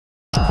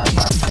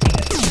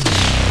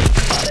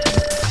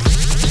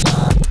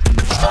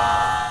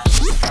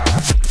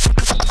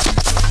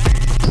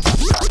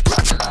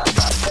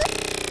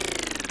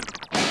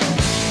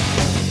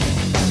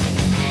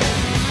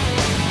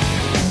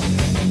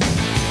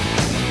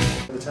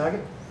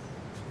target.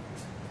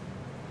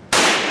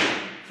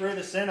 Through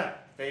the centre.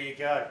 There you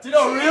go. Did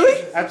I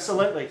really?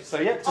 Absolutely. So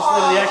yeah, just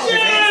let the action.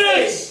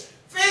 Yes!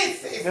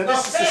 Fitzy! Now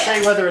this is to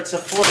see whether it's a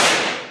fluke.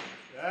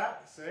 Yeah,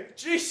 see?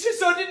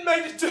 Jesus, I didn't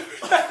mean to do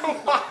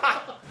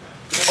that.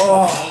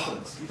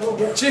 Oh,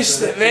 just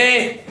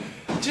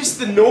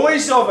the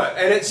noise of it,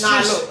 and it's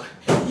just. Look,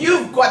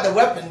 you've got the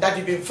weapon that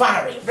you've been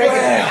firing.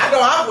 I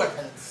don't have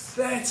weapons.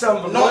 That's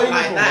unbelievable, Not like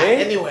that, man.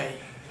 anyway.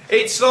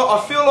 It's like,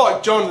 I feel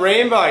like John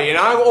Rambo, you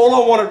know, all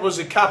I wanted was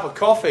a cup of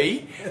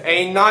coffee,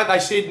 and no, they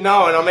said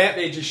no, and I'm out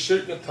there just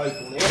shooting at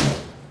people now.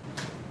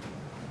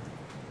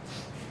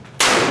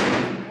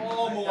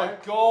 Oh my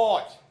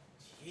God.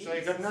 So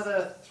you've got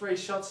another 3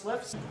 shots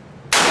left.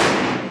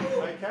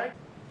 Okay.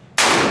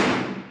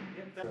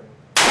 Yep,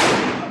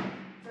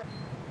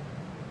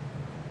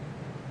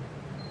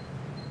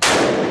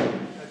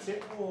 that's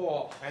it.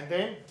 Oh. And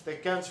then the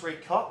gun's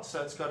recocked,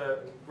 so it's got a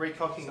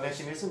recocking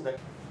mechanism that.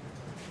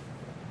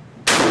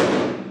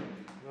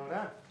 Well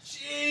done.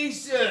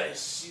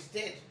 Jesus! She's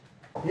dead.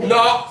 Yeah.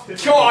 No,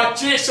 God,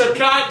 Jess, I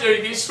can't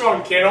do this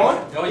one, can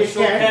I? No, you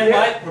sure can,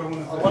 yeah. mate.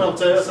 What I'll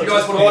do is You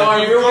guys want to Like,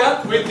 make your real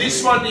gun? with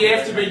this one, you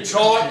have to be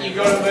tight. You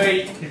got to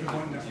be.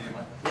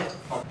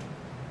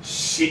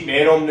 Shit,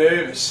 man, I'm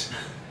nervous.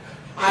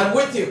 I'm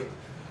with you.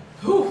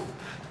 Whew.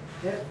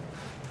 Yeah.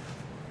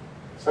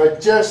 So I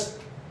just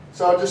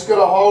got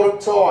to hold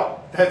it tight.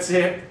 That's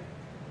it.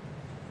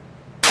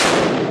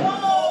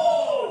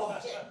 Oh!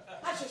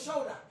 That's your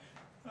shoulder.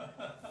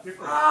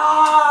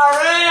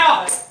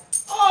 Ah, out!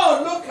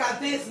 Oh, look at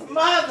this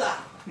mother.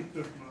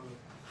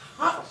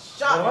 Hot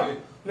shot.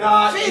 No,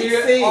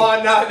 Fitzy.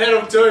 oh no,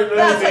 that'll do me,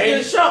 That's a man.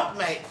 good shot,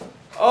 mate.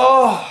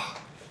 Oh,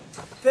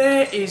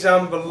 that is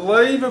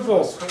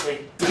unbelievable. Quickly.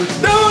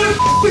 No,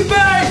 f with me!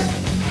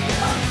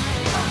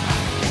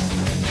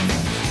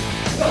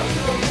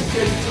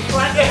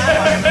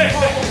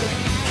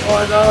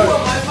 I know. Oh,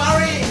 my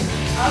Murray.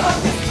 I love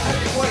this.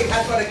 Boy,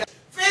 I've got to go.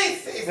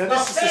 Fitzy. Now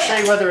this is to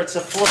see whether it's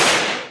a fluke.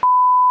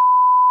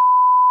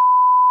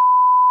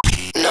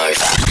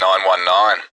 Nova 919.